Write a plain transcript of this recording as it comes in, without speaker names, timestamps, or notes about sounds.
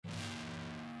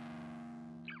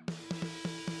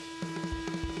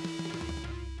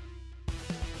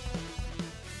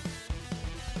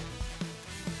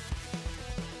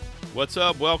What's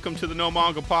up? Welcome to the No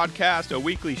Manga Podcast, a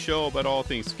weekly show about all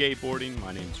things skateboarding.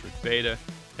 My name is Rick Beta.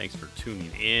 Thanks for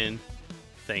tuning in.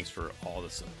 Thanks for all the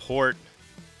support.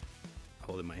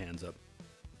 Holding my hands up.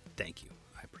 Thank you.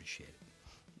 I appreciate it.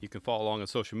 You can follow along on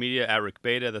social media at Rick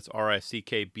Beta. That's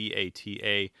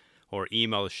RICKBATA. Or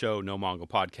email the show,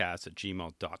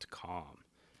 nomangapodcast@gmail.com.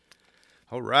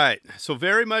 All right. So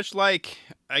very much like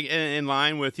in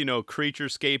line with, Creature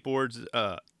Skateboards,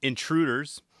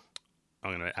 Intruders.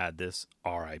 I'm going to add this,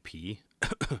 R.I.P.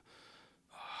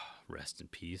 Rest in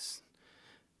peace.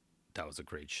 That was a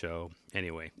great show.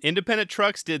 Anyway, Independent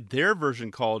Trucks did their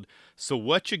version called So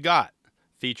What You Got,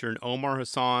 featuring Omar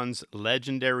Hassan's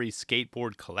legendary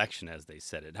skateboard collection, as they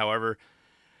said it. However,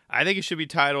 I think it should be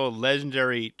titled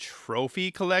Legendary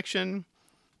Trophy Collection,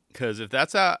 because if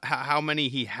that's how many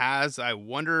he has, it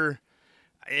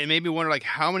made me wonder, like,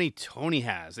 how many Tony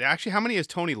has. Actually, how many has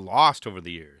Tony lost over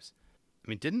the years? I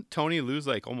mean, didn't Tony lose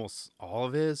like almost all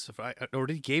of his? Or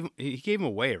did he gave him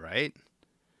away, right?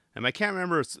 And I can't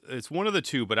remember. It's one of the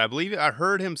two, but I believe I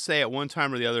heard him say at one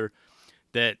time or the other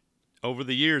that over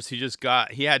the years he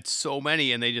had so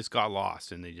many and they just got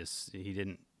lost and he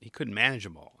couldn't manage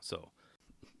them all. So,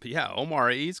 but yeah, Omar,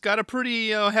 he's got a pretty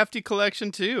hefty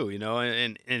collection too,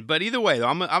 but either way, though,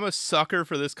 I'm a sucker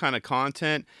for this kind of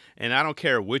content, and I don't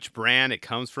care which brand it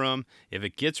comes from. If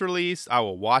it gets released, I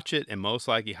will watch it and most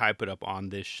likely hype it up on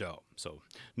this show. So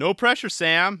no pressure,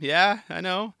 Sam. Yeah, I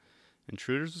know.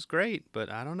 Intruders was great,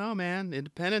 but I don't know, man.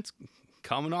 Independence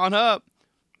coming on up.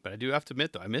 But I do have to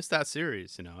admit, though, I missed that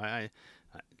series. I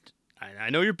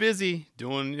know you're busy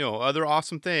doing other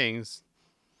awesome things.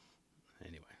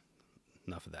 Anyway.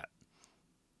 Enough of that.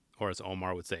 Or as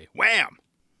Omar would say, wham!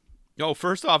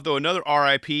 First off, though, another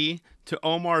RIP to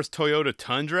Omar's Toyota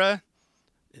Tundra.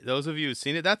 Those of you who've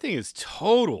seen it, that thing is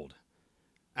totaled.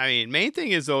 I mean, main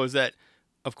thing is that,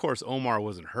 of course, Omar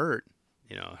wasn't hurt.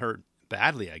 Hurt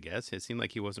badly, I guess. It seemed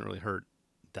like he wasn't really hurt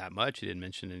that much. He didn't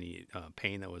mention any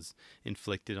pain that was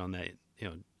inflicted on that,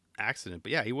 accident.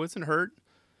 But yeah, he wasn't hurt.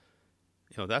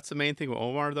 That's the main thing with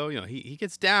Omar, though. He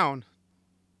gets down,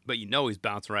 but he's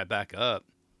bouncing right back up.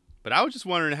 But I was just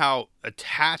wondering how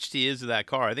attached he is to that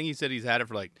car. I think he said he's had it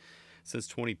for since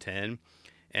 2010.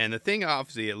 And the thing,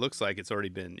 obviously, it looks like it's already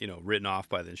been, written off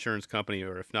by the insurance company,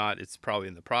 or if not, it's probably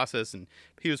in the process. And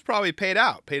he was probably paid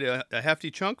a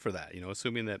hefty chunk for that,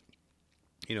 assuming that,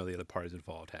 the other parties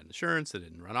involved had insurance, that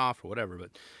didn't run off or whatever. But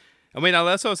I mean,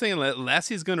 unless I was saying, unless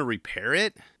he's going to repair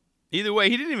it. Either way,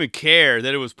 he didn't even care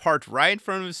that it was parked right in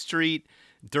front of his street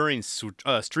during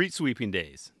street sweeping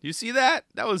days. You see that?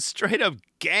 That was straight up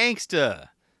gangsta.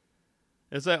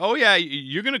 It's like, oh yeah,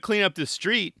 you're going to clean up this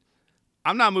street.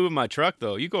 I'm not moving my truck,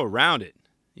 though. You go around it.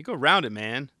 You go around it,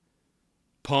 man.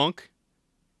 Punk.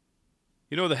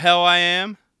 You know who the hell I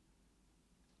am?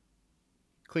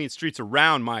 Clean streets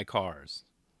around my cars.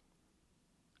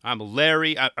 I'm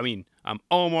Larry. I'm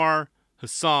Omar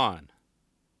Hassan.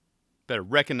 Better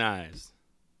recognize.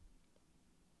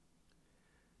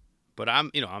 But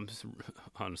I'm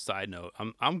on a side note,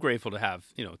 I'm grateful to have,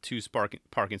 2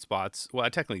 parking spots. Well,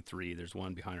 technically 3. There's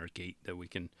one behind our gate that we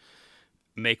can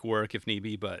make work if need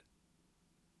be. But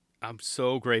I'm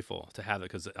so grateful to have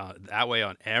it because that way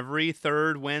on every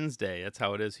third Wednesday, that's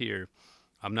how it is here.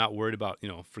 I'm not worried about,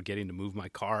 forgetting to move my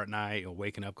car at night or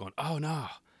waking up going, oh no,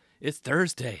 it's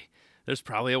Thursday. There's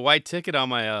probably a white ticket on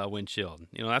my windshield.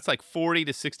 That's like $40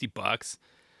 to $60.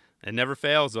 It never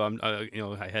fails. So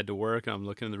I head to work and I'm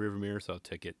looking in the rearview mirror. So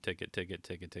ticket.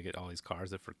 All these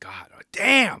cars I forgot. Oh,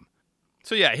 damn.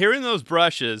 So yeah, hearing those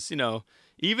brushes,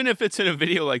 even if it's in a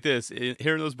video like this,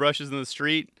 hearing those brushes in the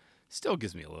street still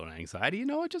gives me a little anxiety.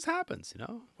 It just happens.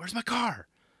 Where's my car?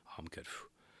 Oh, I'm good.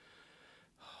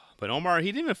 But Omar, he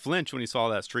didn't even flinch when he saw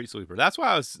that street sweeper. That's why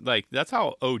I was like, that's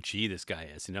how OG this guy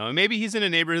is, And maybe he's in a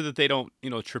neighborhood that they don't,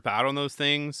 trip out on those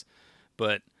things.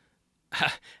 But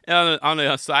on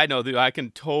a side note, dude, I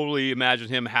can totally imagine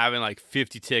him having like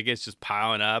 50 tickets just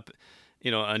piling up,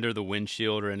 under the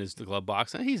windshield or in his glove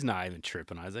box. And he's not even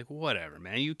tripping. I was like, whatever,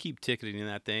 man. You keep ticketing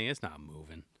that thing. It's not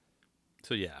moving.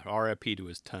 So yeah, RIP to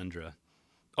his Tundra.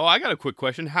 Oh, I got a quick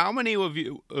question. How many of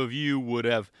you would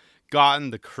have gotten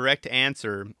the correct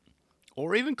answer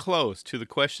or even close to the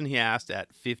question he asked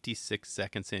at 56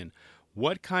 seconds in?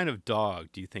 What kind of dog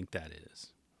do you think that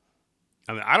is?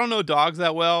 I mean, I don't know dogs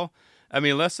that well. I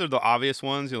mean, unless they're the obvious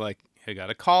ones, you're like, you got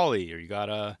a collie or you got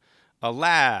a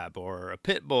lab or a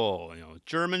pit bull,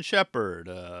 German shepherd,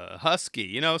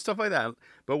 husky, stuff like that.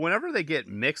 But whenever they get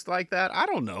mixed like that, I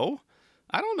don't know.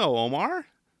 Omar.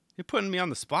 You're putting me on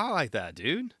the spot like that,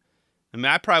 dude. I mean,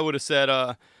 I probably would have said,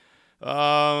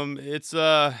 it's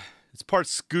part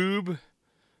Scoob,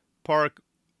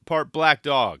 part black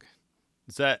dog.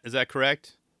 Is that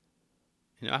correct?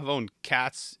 I've owned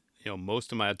cats,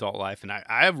 most of my adult life, and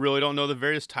I really don't know the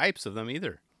various types of them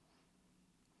either.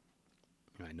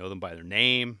 I know them by their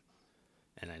name,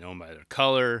 and I know them by their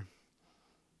color.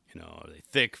 Are they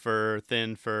thick fur,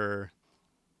 thin fur?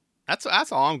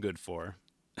 That's all I'm good for.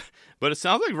 But it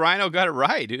sounds like Rhino got it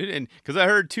right, dude. And because I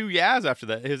heard 2 yeahs after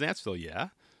that, his answer still yeah.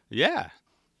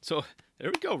 So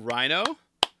there we go, Rhino.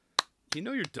 You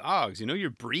know your dogs. You know your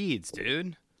breeds,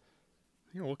 dude.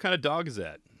 What kind of dog is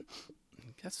that?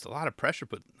 That's a lot of pressure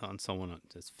put on someone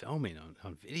that's filming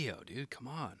on video, dude. Come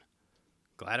on.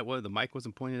 Glad the mic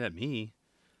wasn't pointed at me.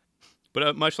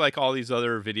 But much like all these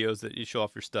other videos that you show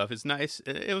off your stuff, it's nice.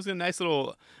 It was a nice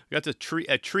little. We got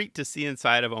a treat to see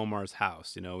inside of Omar's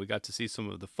house. We got to see some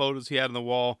of the photos he had on the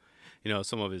wall.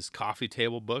 Some of his coffee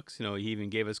table books. He even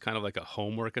gave us kind of like a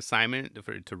homework assignment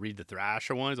to read the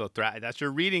Thrasher ones. That's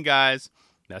your reading, guys.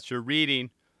 That's your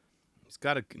reading. He's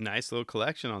got a nice little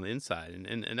collection on the inside,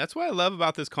 and that's what I love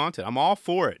about this content. I'm all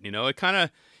for it.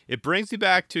 It brings me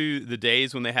back to the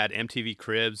days when they had MTV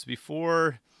Cribs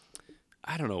before.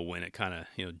 I don't know when it kind of,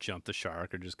 jumped the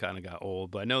shark or just kind of got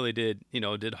old, but I know they did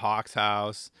Hawk's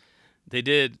house. They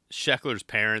did Sheckler's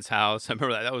parents' house. I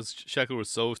remember that Sheckler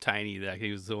was so tiny that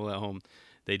he was still at home.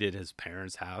 They did his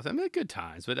parents' house. I mean, good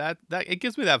times, but that it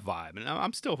gives me that vibe, and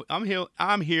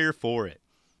I'm here for it.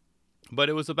 But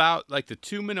it was about like the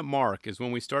 2-minute mark is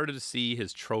when we started to see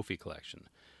his trophy collection.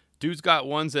 Dude's got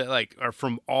ones that like are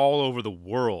from all over the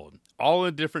world, all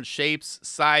in different shapes,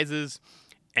 sizes,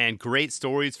 and great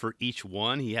stories for each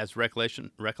one. He has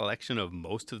recollection of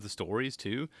most of the stories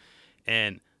too,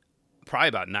 and probably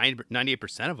about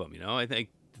 98% of them. I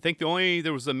think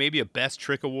there was maybe a best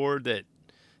trick award that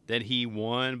he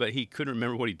won, but he couldn't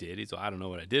remember what he did. He's like, I don't know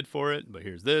what I did for it, but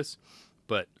here's this.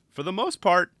 But for the most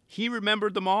part, he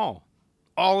remembered them all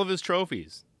of his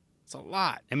trophies. It's a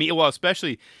lot. I mean, well,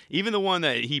 especially even the one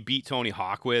that he beat Tony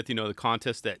Hawk with. The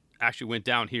contest that actually went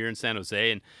down here in San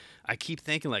Jose, and I keep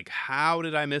thinking, like, how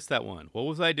did I miss that one? What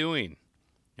was I doing?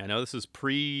 I know this is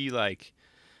pre,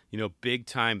 big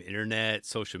time internet,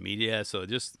 social media. So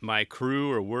just my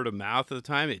crew or word of mouth at the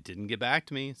time, it didn't get back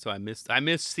to me. So I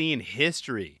missed seeing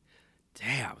history.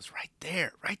 Damn, I was right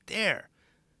there.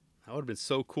 That would have been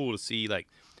so cool to see, like,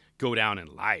 go down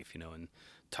in life, and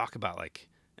talk about, like,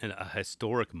 a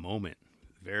historic moment.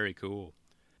 Very cool.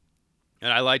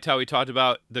 And I liked how he talked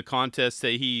about the contest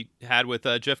that he had with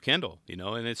Jeff Kendall,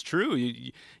 and it's true.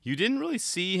 You didn't really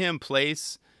see him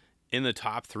place in the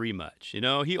top 3 much.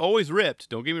 He always ripped.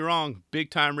 Don't get me wrong.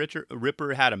 Big time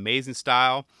Ripper had amazing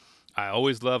style. I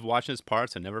always loved watching his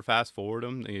parts. I never fast forward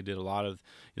them. He did a lot of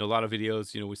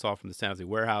videos, we saw from the San Jose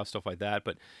warehouse, stuff like that.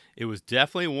 But he was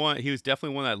definitely one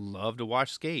that I loved to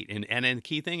watch skate. And the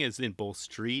key thing is in both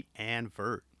street and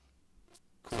vert.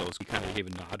 So he kind of gave a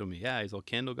nod to me. Yeah, he's like,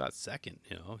 Kendall got second,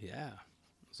 Yeah,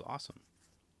 it was awesome.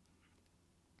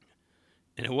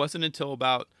 And it wasn't until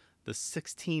about the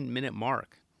 16-minute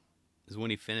mark is when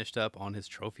he finished up on his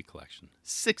trophy collection.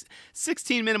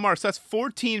 16-minute marks. So that's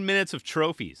 14 minutes of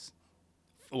trophies.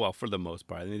 Well, for the most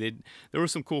part. I mean, there were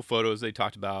some cool photos. They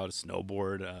talked about a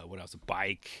snowboard, what else, a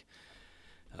bike,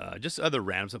 just other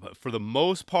random stuff. But for the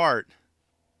most part,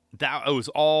 it was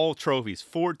all trophies.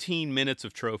 14 minutes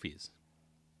of trophies.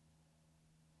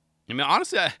 I mean,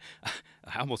 honestly, I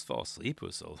almost fell asleep. It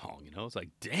was so long, It's like,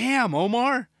 damn,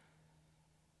 Omar.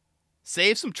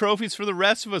 Save some trophies for the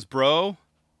rest of us, bro.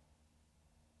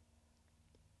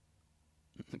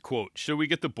 Quote, should we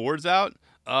get the boards out?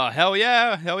 Hell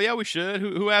yeah, we should.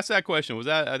 Who asked that question? Was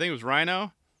that, I think it was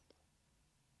Rhino?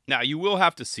 Now, you will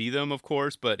have to see them, of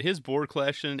course, but his board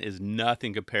collection is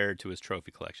nothing compared to his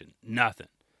trophy collection. Nothing.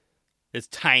 It's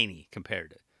tiny compared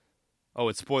to. Oh,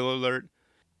 it's spoiler alert.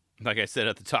 Like I said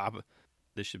at the top,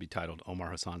 this should be titled Omar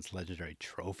Hassan's Legendary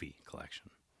Trophy Collection.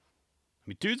 I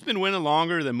mean, dude's been winning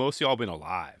longer than most of y'all been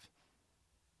alive.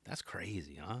 That's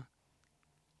crazy, huh?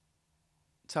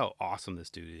 That's how awesome this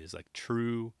dude is. Like,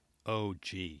 true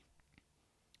OG.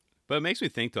 But it makes me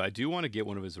think, though, I do want to get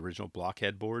one of his original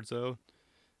blockhead boards, though.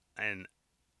 And,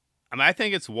 I mean, I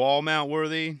think it's wall mount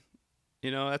worthy.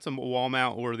 That's a wall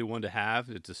mount worthy one to have,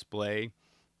 to display,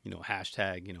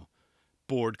 hashtag,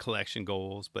 board collection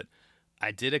goals. But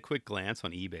I did a quick glance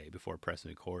on eBay before pressing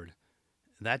record.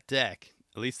 That deck,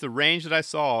 at least the range that I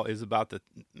saw, is about the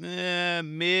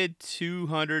mid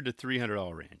 $200 to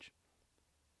 $300 range.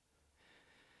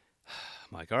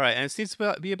 I'm like, all right, and it seems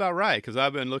to be about right, because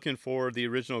I've been looking for the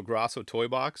original Grosso toy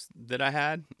box that I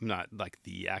had. Not like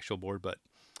the actual board, but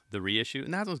the reissue,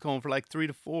 and that one's going for like 3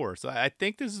 to 4. So I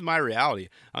think this is my reality.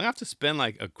 I'm gonna have to spend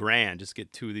like $1,000 just to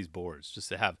get 2 of these boards, just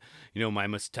to have my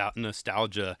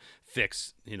nostalgia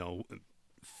fixed.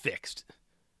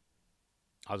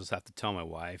 I'll just have to tell my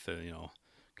wife,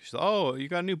 she's like, "Oh, you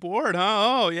got a new board,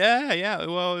 huh? Oh, yeah, yeah.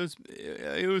 Well,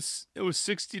 it was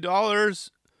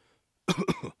 $60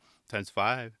 times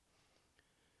 5."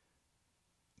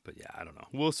 But yeah, I don't know.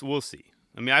 We'll see.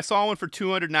 I mean, I saw one for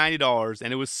 $290,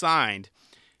 and it was signed,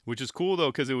 which is cool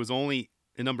though because it was only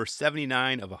the number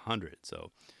 79 of 100.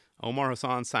 So Omar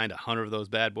Hassan signed 100 of those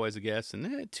bad boys, I guess, and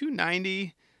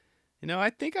 $290. I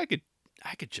think I could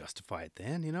justify it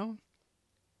then.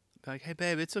 Like, hey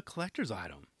babe, it's a collector's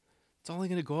item. It's only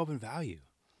gonna go up in value.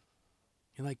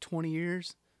 In like 20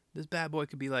 years, this bad boy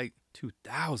could be like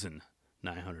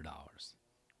 $2,900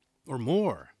 or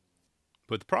more.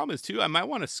 But the problem is too, I might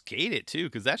want to skate it too,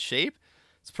 because that shape,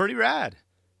 it's pretty rad,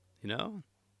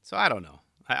 So I don't know.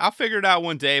 I'll figure it out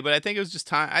one day, but I think it was just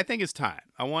time. I think it's time.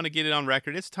 I want to get it on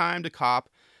record. It's time to cop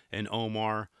an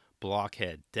Omar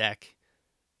blockhead deck.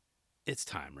 It's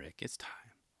time, Rick. It's time.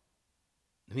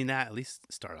 I mean, that at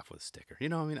least start off with a sticker. I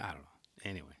don't know.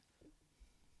 Anyway.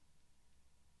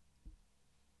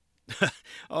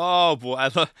 Oh boy,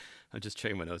 I'm just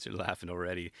checking my notes. You're laughing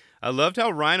already. I loved how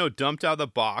Rhino dumped out the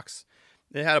box.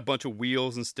 They had a bunch of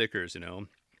wheels and stickers,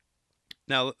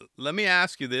 Now, let me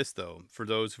ask you this, though, for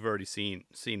those who've already seen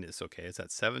this, okay? It's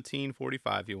at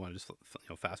 17:45 if you want to just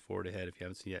fast forward ahead if you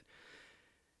haven't seen it yet.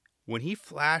 When he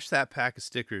flashed that pack of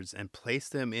stickers and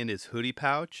placed them in his hoodie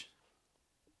pouch,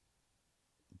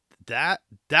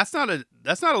 that's not a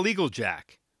legal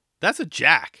jack. That's a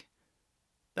jack.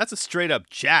 That's a straight up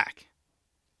jack.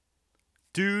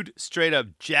 Dude straight up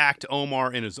jacked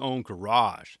Omar in his own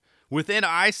garage within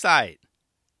eyesight.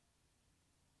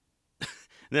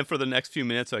 And then for the next few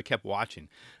minutes, I kept watching.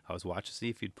 I was watching to see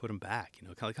if he'd put him back.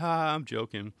 Kind of like, I'm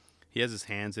joking. He has his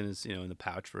hands in his, in the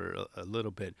pouch for a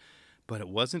little bit. But it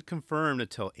wasn't confirmed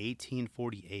until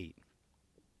 1848.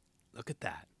 Look at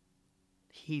that.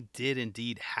 He did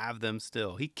indeed have them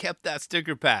still. He kept that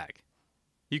sticker pack.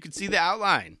 You could see the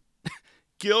outline.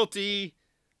 Guilty.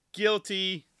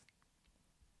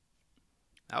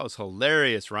 That was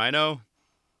hilarious, Rhino.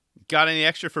 Got any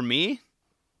extra for me?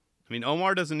 I mean,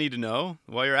 Omar doesn't need to know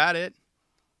while you're at it.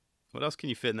 What else can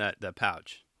you fit in that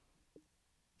pouch?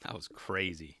 That was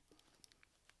crazy.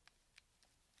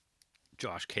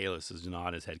 Josh Kalis is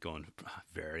nodding his head going,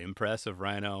 very impressive,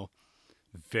 Rhino.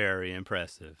 Very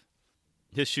impressive.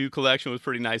 His shoe collection was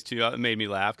pretty nice, too. It made me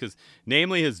laugh because,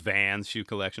 namely, his Vans shoe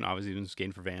collection. Obviously, he's been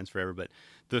skating for Vans forever, but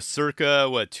the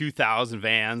circa, 2000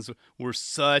 Vans were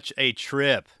such a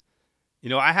trip.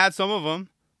 I had some of them.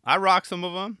 I rocked some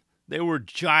of them. They were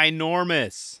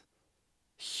ginormous.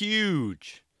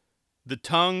 Huge. The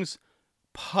tongues,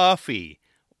 puffy.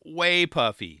 Way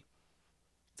puffy.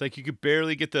 It's like you could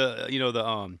barely get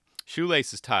the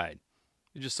shoelaces tied.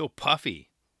 They're just so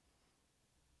puffy.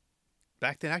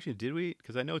 Back then, actually, did we?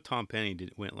 Because I know Tom Penny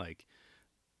went like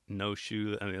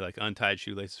like untied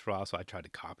shoelaces for a while, so I tried to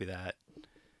copy that.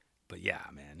 But yeah,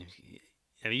 man.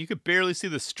 I mean, you could barely see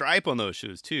the stripe on those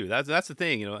shoes, too. That's the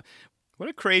thing, What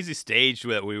a crazy stage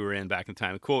that we were in back in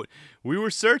time. Quote, we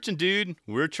were searching, dude.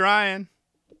 We were trying.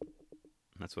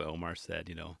 That's what Omar said,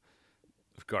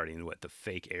 regarding the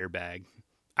fake airbag.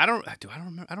 I don't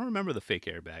remember the fake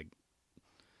airbag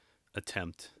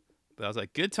attempt. But I was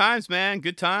like, good times, man.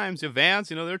 Good times. The Vans,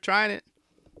 they're trying it.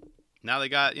 Now they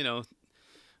got,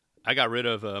 I got rid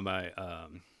of my, I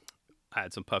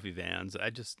had some puffy Vans. I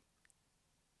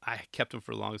kept them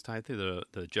for the longest time. I think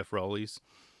the Jeff Rowleys.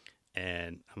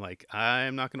 And I'm like,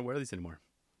 I'm not going to wear these anymore.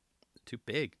 Too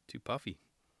big, too puffy.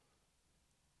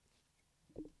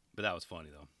 But that was funny,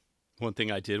 though. One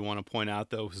thing I did want to point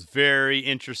out, though, was very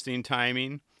interesting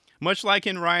timing. Much like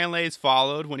in Ryan Lay's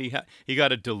Followed, when he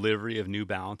got a delivery of New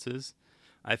Balances.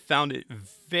 I found it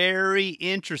very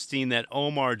interesting that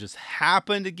Omar just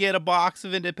happened to get a box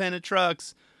of independent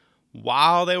trucks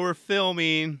while they were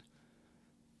filming.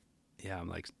 Yeah, I'm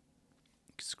like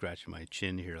scratching my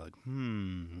chin here like,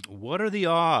 what are the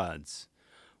odds?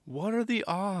 What are the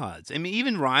odds? I mean,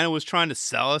 even Rhino was trying to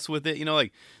sell us with it,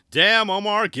 like, damn,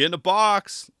 Omar, get in a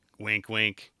box. Wink,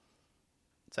 wink.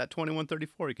 It's at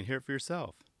 21:34. You can hear it for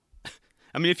yourself.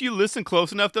 I mean, if you listen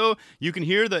close enough, though, you can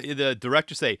hear the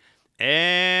director say,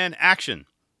 and action.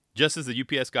 Just as the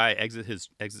UPS guy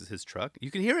exits his truck,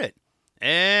 you can hear it.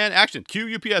 And action.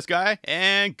 Cue UPS guy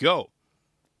and go.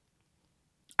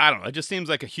 I don't know. It just seems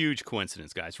like a huge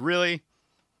coincidence, guys. Really?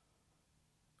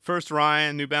 First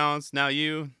Ryan, New Balance, now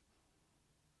you. I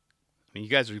mean, you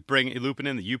guys are looping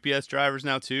in the UPS drivers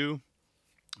now, too.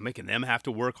 Making them have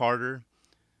to work harder.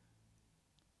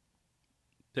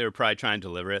 They were probably trying to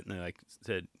deliver it, and they like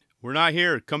said, "We're not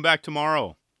here. Come back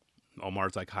tomorrow."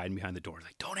 Omar's like hiding behind the door. He's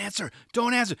like, "Don't answer.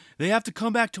 Don't answer. They have to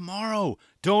come back tomorrow.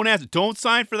 Don't answer. Don't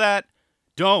sign for that.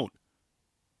 Don't.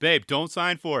 Babe, don't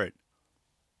sign for it.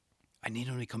 I need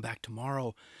them to come back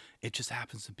tomorrow. It just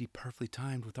happens to be perfectly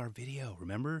timed with our video,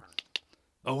 remember?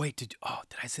 Oh, wait. Did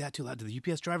I say that too loud? Did the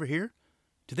UPS driver hear?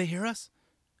 Did they hear us?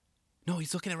 No,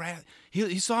 he's looking at right at...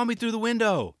 He saw me through the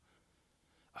window.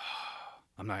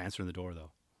 I'm not answering the door,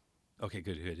 though. Okay,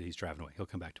 good. He's driving away. He'll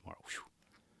come back tomorrow. Whew.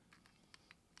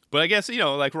 But I guess,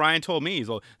 like Ryan told me,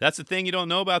 that's the thing you don't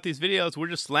know about these videos. We're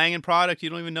just slanging product.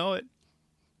 You don't even know it.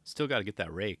 Still got to get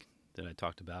that rake that I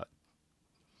talked about.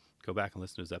 Go back and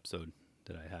listen to his episode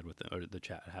that I had with them, or the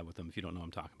chat I had with them, if you don't know what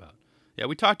I'm talking about. Yeah,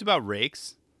 we talked about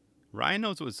rakes. Ryan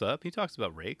knows what's up. He talks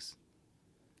about rakes.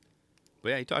 But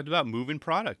yeah, he talked about moving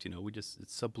product. It's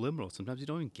subliminal. Sometimes you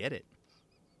don't even get it.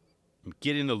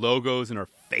 Getting the logos in our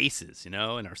faces, in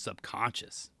our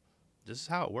subconscious. This is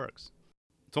how it works.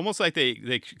 It's almost like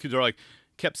they're like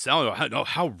kept selling.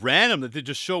 How random that they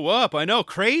just show up. I know,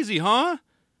 crazy, huh?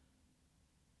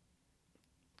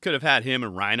 Could have had him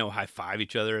and Rhino high five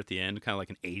each other at the end, kind of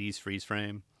like an 80s freeze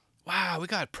frame. Wow, we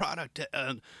got product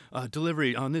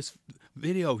delivery on this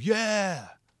video. Yeah.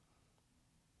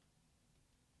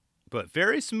 But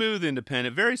very smooth,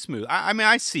 independent, very smooth. I mean,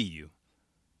 I see you.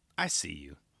 I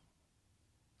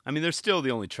mean, they're still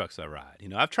the only trucks I ride.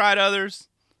 I've tried others.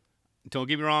 Don't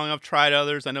get me wrong, I've tried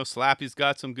others. I know Slappy's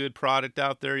got some good product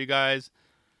out there, you guys.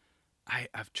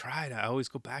 I've tried. I always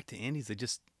go back to Indies. It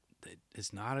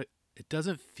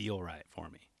doesn't feel right for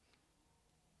me.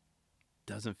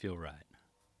 Doesn't feel right.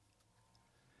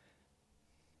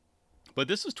 But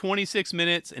this was 26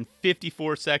 minutes and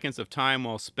 54 seconds of time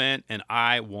well spent, and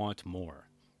I want more.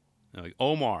 Like,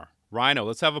 Omar, Rhino,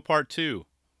 let's have a part 2.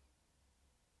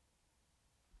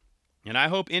 And I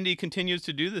hope Indy continues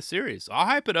to do this series. I'll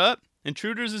hype it up.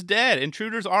 Intruders is dead.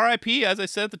 Intruders RIP, as I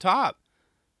said at the top.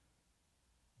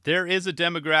 There is a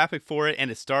demographic for it, and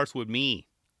it starts with me.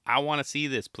 I want to see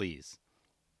this, please.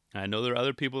 And I know there are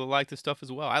other people that like this stuff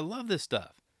as well. I love this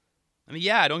stuff. I mean,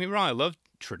 yeah, don't get me wrong. I love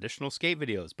traditional skate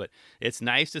videos, but it's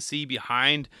nice to see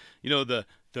behind, the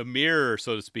mirror,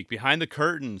 so to speak, behind the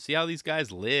curtain. See how these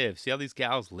guys live. See how these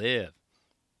gals live.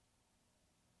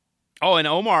 Oh, and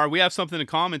Omar, we have something in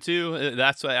common, too.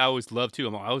 That's what I always love, too.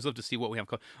 I always love to see what we have in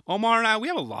common. Omar and I, we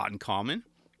have a lot in common.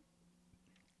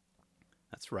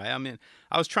 That's right. I mean,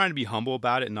 I was trying to be humble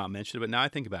about it and not mention it, but now I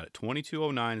think about it.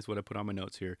 2209 is what I put on my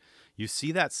notes here. You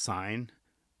see that sign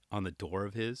on the door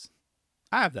of his?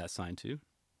 I have that sign, too.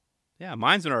 Yeah,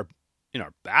 mine's in our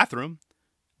bathroom,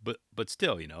 but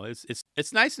still,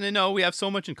 it's nice to know we have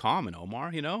so much in common,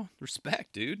 Omar.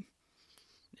 Respect, dude.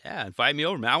 Yeah, invite me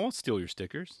over, man. I won't steal your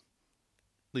stickers.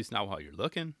 At least not while you're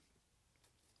looking.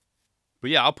 But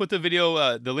yeah, I'll put the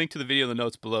link to the video in the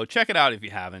notes below. Check it out if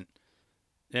you haven't.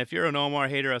 And if you're an Omar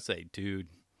hater, I'll say, dude,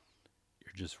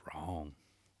 you're just wrong.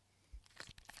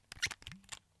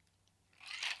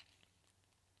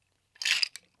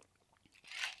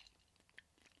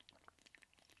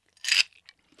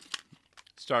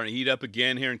 Starting to heat up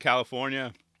again here in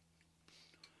California.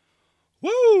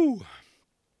 Woo!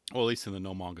 Well, at least in the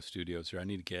No Manga Studios here. I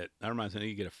need to get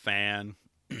a fan.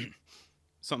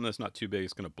 Something that's not too big.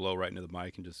 It's going to blow right into the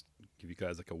mic and just give you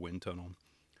guys like a wind tunnel.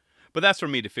 But that's for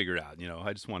me to figure out.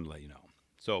 I just wanted to let you know.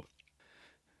 So,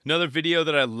 another video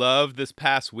that I loved this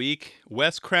past week.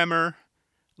 Wes Kremer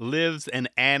lives an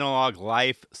analog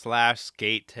life /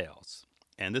 skate tales.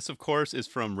 And this, of course, is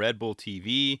from Red Bull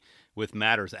TV with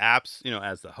Matters Apps,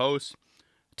 as the host.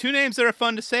 Two names that are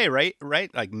fun to say, right?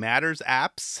 Like Matters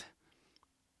Apps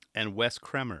and Wes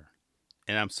Kremer.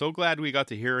 And I'm so glad we got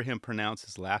to hear him pronounce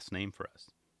his last name for us.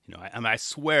 I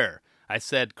swear I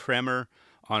said Kremer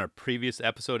on a previous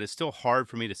episode. It's still hard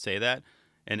for me to say that.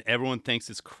 And everyone thinks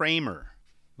it's Kramer,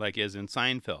 like as in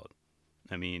Seinfeld.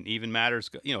 I mean, even Matters,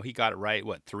 he got it right,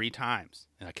 3 times?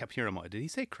 And I kept hearing him, did he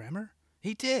say Kremer?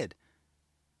 He did.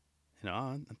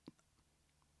 I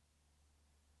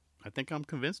think I'm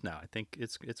convinced now. I think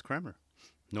it's Kremer.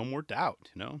 No more doubt,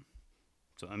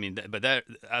 So, I mean, but that,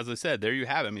 as I said, there you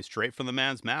have it. I mean, straight from the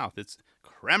man's mouth. It's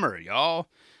Kremer, y'all.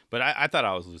 But I thought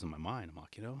I was losing my mind. I'm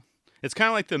like, It's kind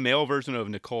of like the male version of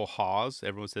Nicole Hawes.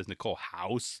 Everyone says Nicole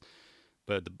House.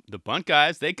 But the Bunt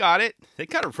guys, they got it. They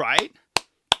got it right.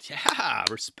 Yeah,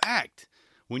 respect.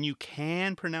 When you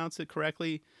can pronounce it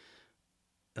correctly,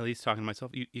 at least talking to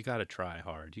myself, you got to try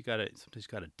hard. Sometimes you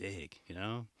got to dig,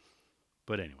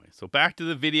 But anyway, so back to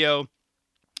the video.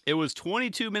 It was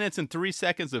 22 minutes and 3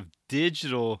 seconds of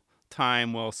digital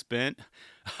time well spent.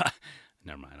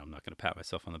 Never mind. I'm not going to pat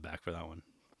myself on the back for that one.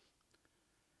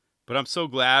 But I'm so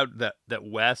glad that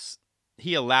Wes,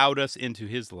 he allowed us into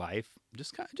his life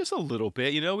just a little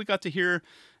bit. We got to hear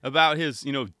about his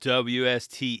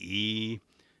WSTE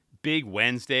big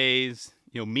Wednesdays.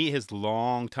 Meet his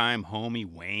longtime homie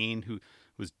Wayne, who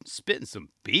was spitting some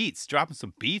beats, dropping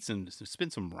some beats, and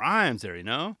spitting some rhymes there.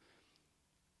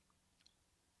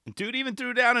 Dude even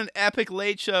threw down an epic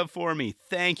late shove for me.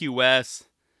 Thank you, Wes.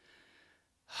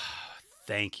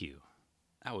 Thank you.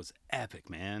 That was epic,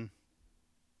 man.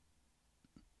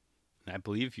 And I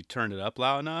believe if you turn it up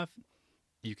loud enough,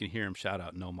 you can hear him shout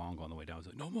out "No Mongo" on the way down. I was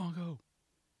like, "No Mongo."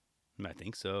 I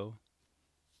think so.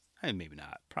 Maybe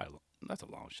not. Probably that's a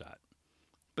long shot.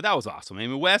 But that was awesome. I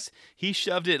mean, Wes, he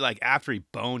shoved it like after he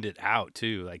boned it out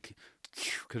too, like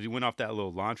because he went off that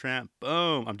little launch ramp.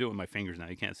 Boom! I'm doing it with my fingers now.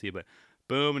 You can't see it, but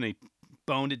boom, and he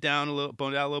boned it out a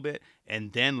little bit,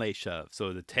 and then late shove.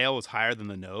 So the tail was higher than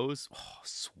the nose. Oh,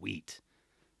 sweet.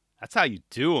 That's how you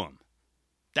do them.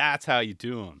 That's how you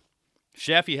do them.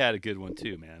 Sheffy had a good one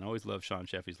too, man. I always loved Sean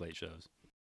Sheffy's late shows.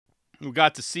 We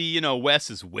got to see,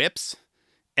 Wes's whips.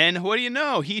 And what do you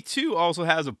know? He too also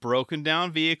has a broken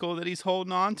down vehicle that he's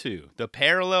holding on to. The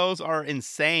parallels are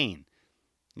insane.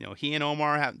 He and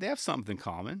Omar have something in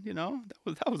common.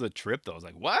 That was a trip though. I was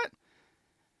like, what?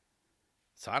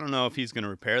 So I don't know if he's gonna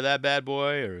repair that bad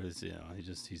boy or is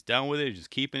he's done with it. He's just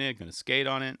keeping it, gonna skate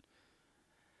on it.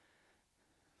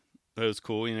 It was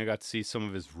cool. I got to see some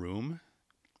of his room.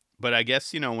 But I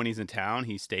guess, when he's in town,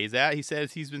 he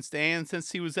says he's been staying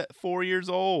since he was 4 years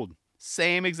old.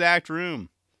 Same exact room.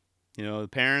 The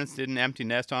parents didn't empty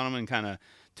nest on him and kind of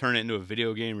turn it into a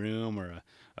video game room or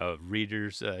a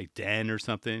reader's den or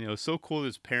something. It was so cool that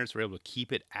his parents were able to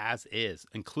keep it as is,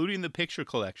 including the picture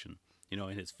collection, in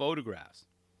his photographs.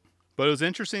 But it was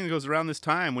interesting. It goes around this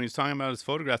time when he was talking about his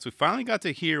photographs. We finally got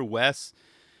to hear Wes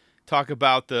talk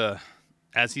about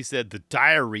as he said, the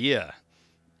diarrhea,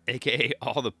 a.k.a.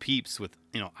 all the peeps with,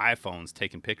 iPhones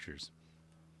taking pictures.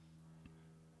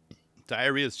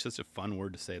 Diarrhea is just a fun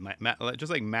word to say.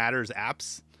 Just like Matters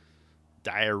apps,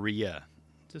 diarrhea.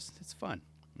 It's fun.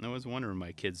 And I was wondering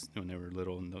my kids when they were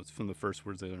little, and those from the first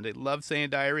words they learned, they loved saying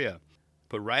diarrhea.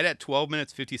 But right at 12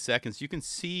 minutes, 50 seconds, you can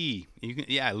see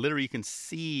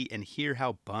and hear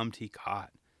how bummed he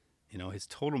got. His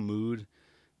total mood,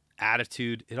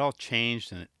 attitude, it all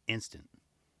changed in an instant.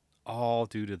 All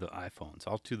due to the iPhones,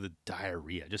 all to the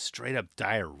diarrhea, just straight up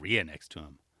diarrhea next to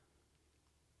him.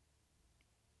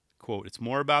 Quote, "It's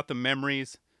more about the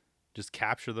memories, just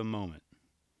capture the moment."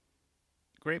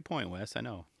 Great point, Wes. I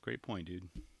know. Great point, dude.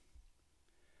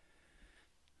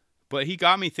 But he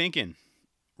got me thinking,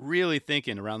 really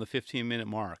thinking around the 15-minute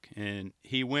mark. And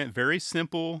he went very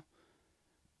simple,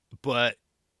 but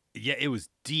yeah, it was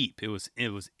deep. It was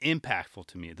impactful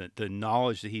to me, the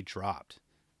knowledge that he dropped.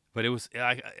 But it was,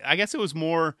 I guess it was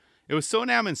so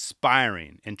damn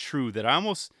inspiring and true that I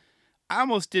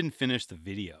almost didn't finish the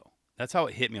video. That's how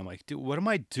it hit me. I'm like, dude, what am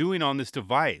I doing on this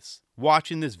device?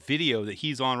 Watching this video that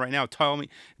he's on right now, telling me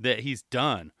that he's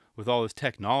done with all this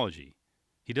technology.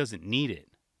 He doesn't need it.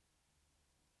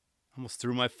 I almost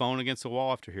threw my phone against the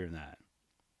wall after hearing that.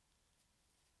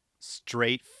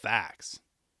 Straight facts.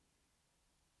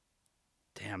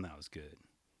 Damn, that was good.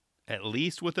 At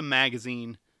least with a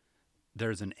magazine,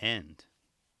 there's an end.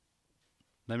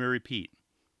 Let me repeat.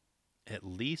 At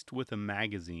least with a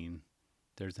magazine,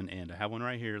 there's an end. I have one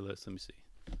right here. Let me see.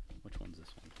 Which one's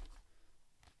this one?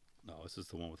 No, this is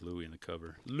the one with Louis in the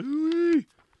cover. Louis!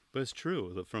 But it's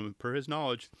true. Per his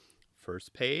knowledge,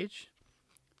 first page,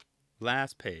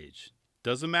 last page.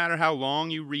 Doesn't matter how long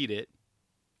you read it.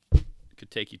 It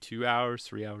could take you 2 hours,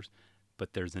 3 hours.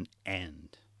 But there's an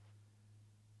end.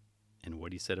 And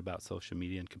what he said about social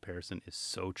media in comparison is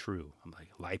so true. I'm like,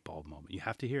 light bulb moment. You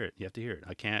have to hear it.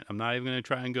 I'm not even going to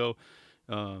try and go,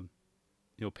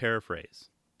 paraphrase.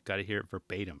 Got to hear it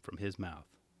verbatim from his mouth.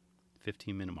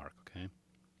 15-minute mark, okay?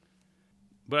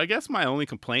 But I guess my only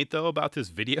complaint, though, about this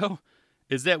video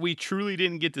is that we truly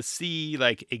didn't get to see,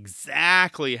 like,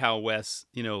 exactly how Wes,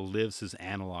 lives his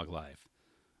analog life.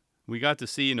 We got to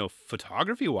see,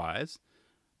 photography-wise,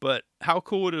 but how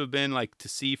cool would it have been, like, to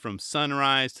see from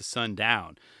sunrise to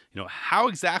sundown? How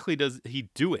exactly does he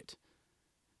do it?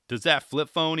 Does that flip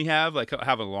phone he have, like,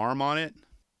 have an alarm on it?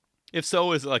 If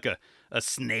so, is it like a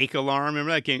snake alarm?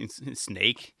 Remember that game,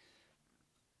 Snake?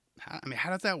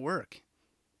 How does that work?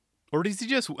 Or does he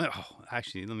just...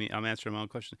 I'm answering my own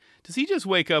question. Does he just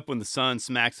wake up when the sun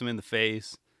smacks him in the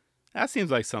face? That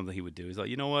seems like something he would do. He's like,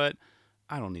 you know what?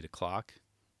 I don't need a clock.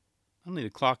 I don't need a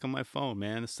clock on my phone,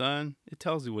 man. The sun, it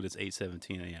tells you when it's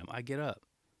 8:17 a.m. I get up.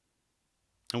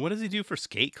 And what does he do for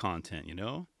skate content,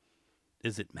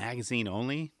 Is it magazine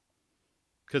only?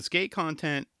 Because skate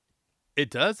content It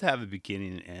does have a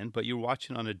beginning and end, but you're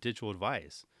watching on a digital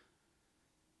device.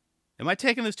 Am I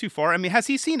taking this too far? I mean, has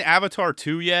he seen Avatar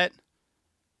 2 yet?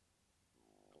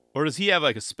 Or does he have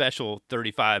like a special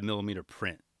 35 millimeter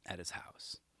print at his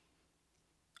house?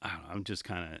 I don't know. I'm just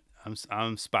kind of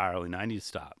I'm spiraling. I need to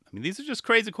stop. I mean, these are just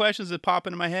crazy questions that pop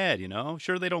into my head.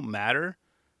 Sure they don't matter.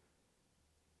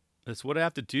 That's what I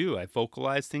have to do. I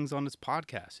vocalize things on this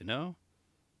podcast.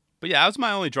 But yeah, that was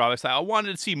my only drawback. I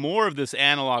wanted to see more of this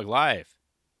analog life.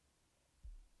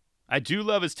 I do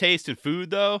love his taste in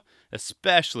food, though,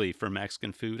 especially for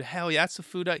Mexican food. Hell yeah, that's the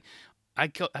food I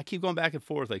keep going back and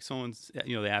forth. Like someone's,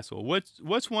 they ask, well,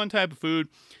 what's one type of food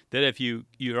that if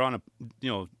you're on a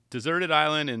deserted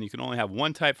island and you can only have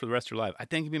one type for the rest of your life, I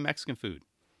think it'd be Mexican food.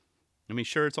 I mean,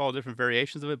 sure, it's all different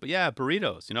variations of it, but yeah,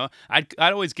 burritos. I'd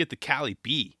always get the Cali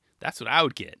B. That's what I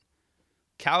would get.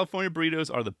 California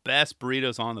burritos are the best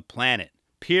burritos on the planet.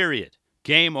 Period.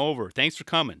 Game over. Thanks for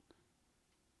coming.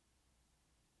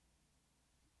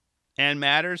 And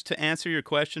matters to answer your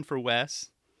question for Wes,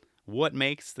 what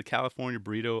makes the California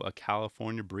burrito a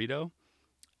California burrito?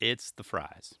 It's the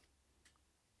fries.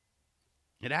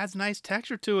 It adds nice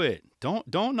texture to it.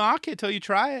 Don't knock it till you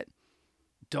try it.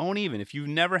 Don't even. If you've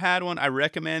never had one, I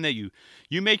recommend that you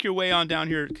make your way on down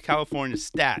here to California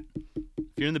stat.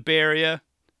 If you're in the Bay Area,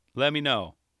 let me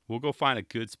know. We'll go find a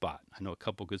good spot. I know a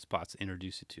couple good spots to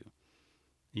introduce you to.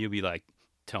 You'll be like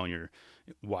telling your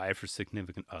wife or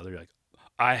significant other, like,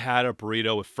 I had a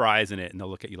burrito with fries in it, and they'll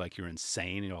look at you like you're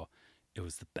insane. It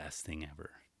was the best thing ever.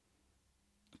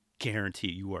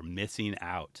 Guarantee you are missing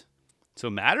out. So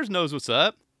Matters knows what's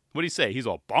up. What do you say? He's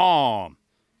all bomb.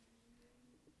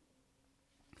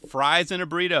 Fries in a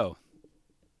burrito.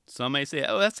 Some may say,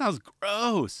 oh, that sounds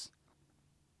gross.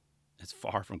 It's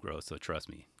far from gross, so trust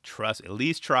me. At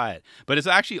least try it. But it's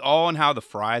actually all in how the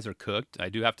fries are cooked. I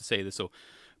do have to say this. So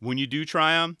when you do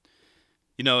try them,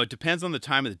 it depends on the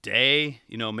time of the day.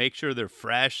 Make sure they're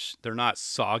fresh. They're not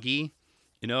soggy.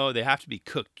 They have to be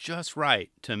cooked just right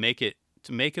to make it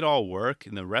all work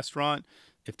in the restaurant.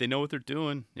 If they know what they're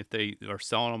doing, if they are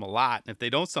selling them a lot, and if they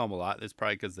don't sell them a lot, it's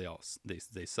probably because they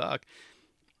suck.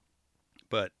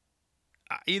 But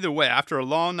either way, after a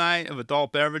long night of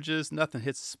adult beverages, nothing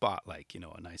hits the spot like a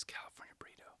nice California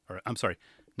burrito, or I'm sorry,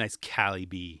 nice Cali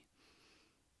B.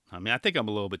 I mean, I think I'm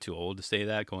a little bit too old to say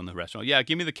that. Go in the restaurant. Yeah,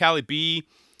 give me the Cali B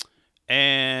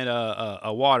and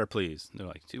a water, please. And they're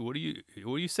like, dude, what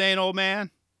are you saying, old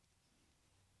man?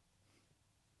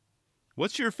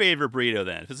 What's your favorite burrito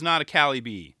then? If it's not a Cali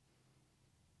B,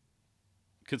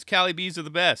 because Cali B's are the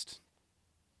best.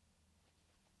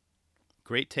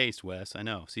 Great taste, Wes. I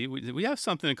know. See, we have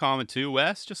something in common too,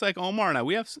 Wes. Just like Omar and I,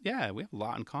 we have a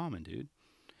lot in common, dude.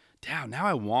 Damn, now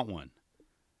I want one.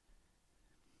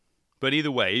 But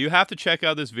either way, you have to check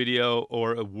out this video,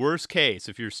 or a worst case,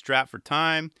 if you're strapped for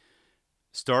time,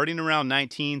 starting around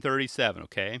 1937,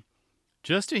 okay?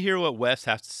 Just to hear what Wes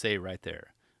has to say right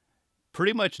there.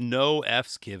 Pretty much no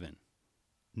F's given.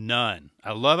 None.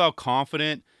 I love how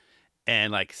confident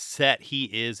and set he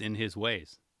is in his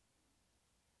ways.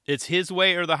 It's his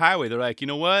way or the highway. They're like, you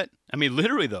know what? I mean,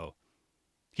 literally though,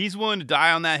 he's willing to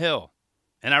die on that hill.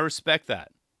 And I respect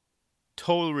that.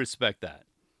 Totally respect that.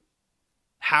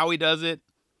 How he does it,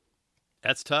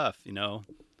 that's tough, In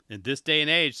this day and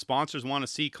age, sponsors want to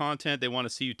see content. They want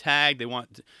to see you tagged. They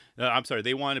want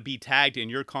to be tagged in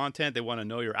your content. They want to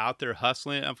know you're out there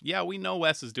hustling. Yeah, we know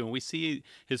Wes is doing. We see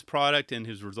his product and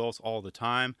his results all the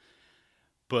time.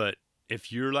 But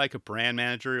if you're like a brand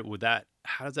manager,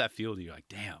 how does that feel to you? Like,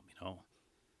 damn,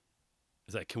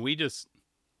 It's like, can we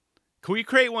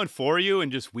create one for you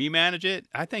and just we manage it?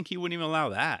 I think he wouldn't even allow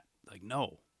that. Like,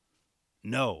 no.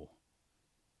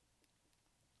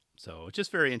 So it's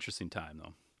just very interesting time,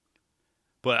 though.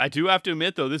 But I do have to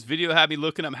admit, though, this video had me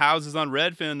looking up houses on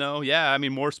Redfin, though. Yeah, I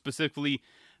mean, more specifically,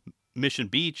 Mission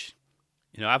Beach.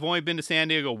 I've only been to San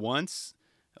Diego once.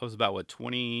 That was about,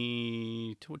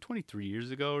 23 years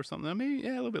ago or something. Maybe,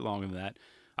 yeah, a little bit longer than that.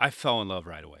 I fell in love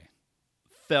right away.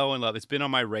 Fell in love. It's been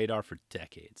on my radar for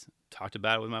decades. Talked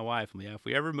about it with my wife. Yeah, if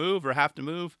we ever move or have to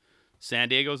move, San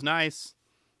Diego's nice.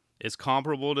 It's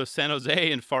comparable to San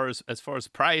Jose as far as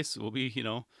price. We'll be,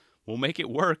 we'll make it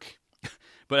work.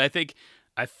 But I think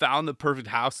I found the perfect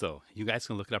house, though. You guys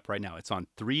can look it up right now. It's on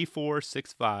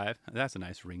 3465. That's a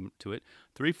nice ring to it.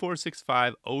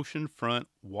 3465 Oceanfront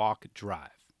Walk Drive.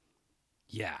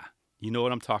 Yeah, you know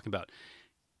what I'm talking about.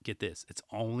 Get this. It's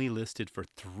only listed for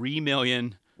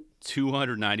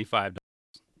 $3,295,000.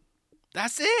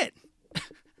 That's it.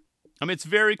 I mean, it's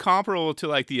very comparable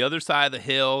to the other side of the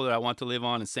hill that I want to live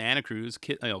on in Santa Cruz,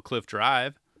 Cliff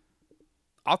Drive.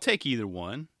 I'll take either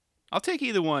one.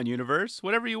 Universe.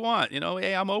 Whatever you want.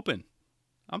 Hey, I'm open.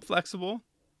 I'm flexible.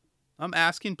 I'm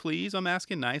asking please. I'm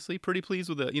asking nicely. Pretty pleased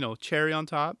with a, cherry on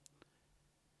top.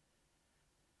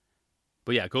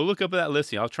 But yeah, go look up that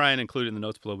listing. I'll try and include it in the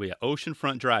notes below. But yeah,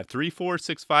 Oceanfront Drive,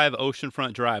 3465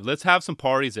 Oceanfront Drive. Let's have some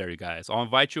parties there, you guys. I'll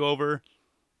invite you over.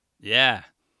 Yeah.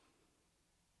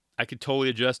 I could totally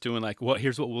adjust doing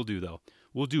here's what we'll do though.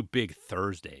 We'll do big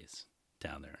Thursdays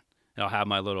down there. And I'll have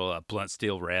my little blunt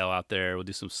steel rail out there. We'll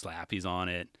do some slappies on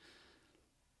it.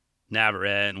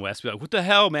 Navarrete and West be like, what the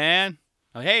hell, man?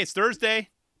 Like, hey, it's Thursday.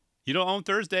 You don't own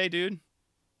Thursday, dude.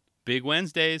 Big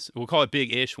Wednesdays. We'll call it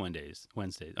big-ish Wednesdays.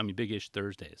 Big-ish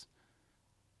Thursdays.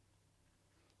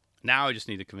 Now I just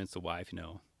need to convince the wife,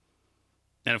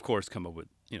 and of course come up with,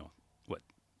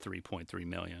 3.3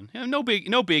 million. No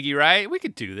biggie, right? We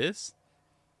could do this.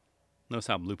 Notice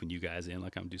how I'm looping you guys in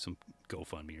like I'm do some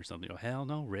GoFundMe or something. Hell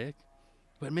no, Rick.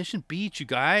 We're at Mission Beach, you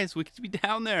guys. We could be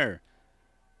down there.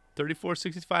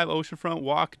 3465 Oceanfront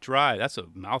Walk Drive. That's a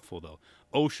mouthful, though.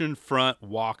 Oceanfront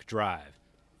Walk Drive.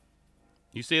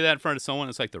 You say that in front of someone,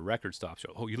 it's like the record stop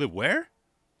show. Oh, you live where?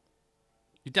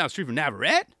 You down the street from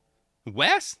Navarrete?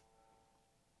 West?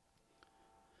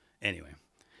 Anyway.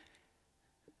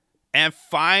 And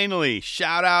finally,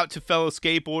 shout out to fellow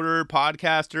skateboarder,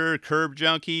 podcaster, Curb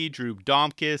Junkie, Drew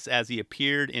Domkis, as he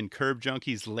appeared in Curb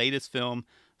Junkie's latest film,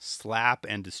 Slap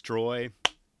and Destroy.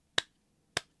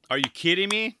 Are you kidding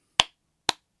me?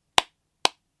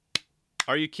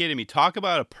 Are you kidding me? Talk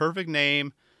about a perfect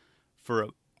name for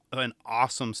an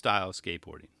awesome style of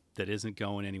skateboarding that isn't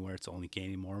going anywhere. It's only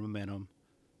gaining more momentum.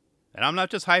 And I'm not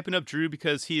just hyping up Drew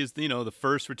because he is, the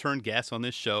first return guest on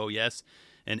this show. Yes,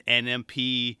 an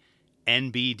NMP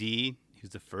NBD. He's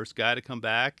the first guy to come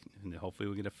back. And hopefully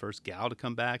we'll get a first gal to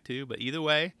come back too. But either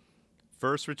way,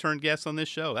 first return guest on this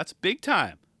show. That's big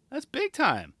time. That's big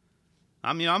time.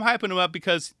 I'm hyping him up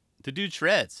because the dude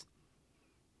shreds.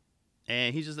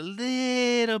 And he's just a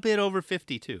little bit over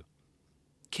 50 too.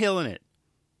 Killing it.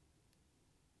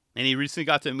 And he recently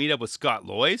got to meet up with Scott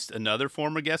Loist, another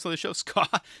former guest on the show.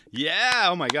 Scott, yeah,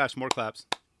 oh my gosh, more claps.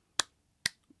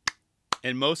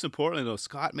 And most importantly, though,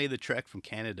 Scott made the trek from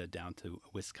Canada down to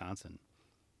Wisconsin.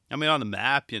 On the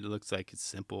map, it looks like it's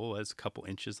simple. It's a couple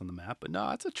inches on the map. But no,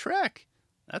 it's a trek.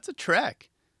 That's a trek.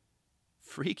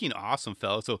 Freaking awesome,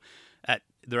 fellas. So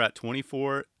they're at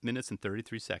 24 minutes and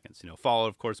 33 seconds. Followed,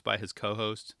 of course, by his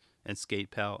co-host and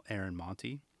skate pal, Aaron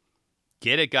Monty.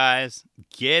 Get it, guys.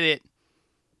 Get it.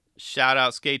 Shout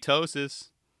out Skatosis.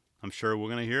 I'm sure we're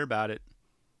going to hear about it.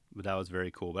 But that was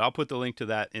very cool. But I'll put the link to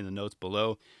that in the notes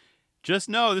below. Just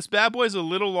know this bad boy is a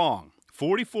little long.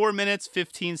 44 minutes,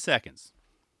 15 seconds.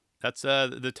 That's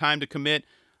the time to commit.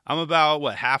 I'm about,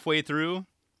 halfway through?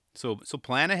 So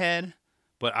plan ahead.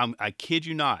 But I kid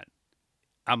you not.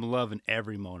 I'm loving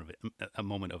every moment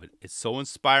of it. It's so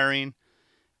inspiring.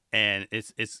 And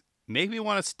it's made me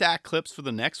want to stack clips for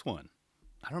the next one.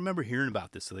 I don't remember hearing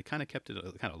about this, so they kind of kept it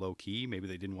kind of low key. Maybe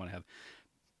they didn't want to have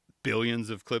billions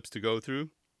of clips to go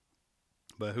through.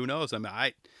 But who knows?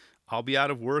 I'll be out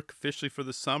of work officially for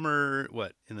the summer,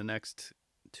 in the next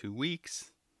 2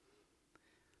 weeks.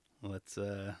 Let's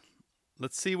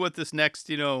see what this next,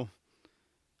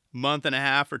 month and a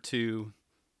half or two,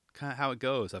 kind of how it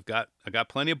goes. I got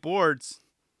plenty of boards.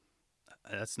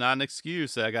 That's not an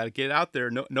excuse. I got to get out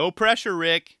there. No pressure,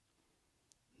 Rick.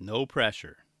 No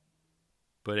pressure.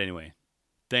 But anyway,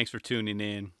 thanks for tuning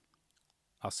in.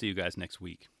 I'll see you guys next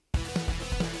week.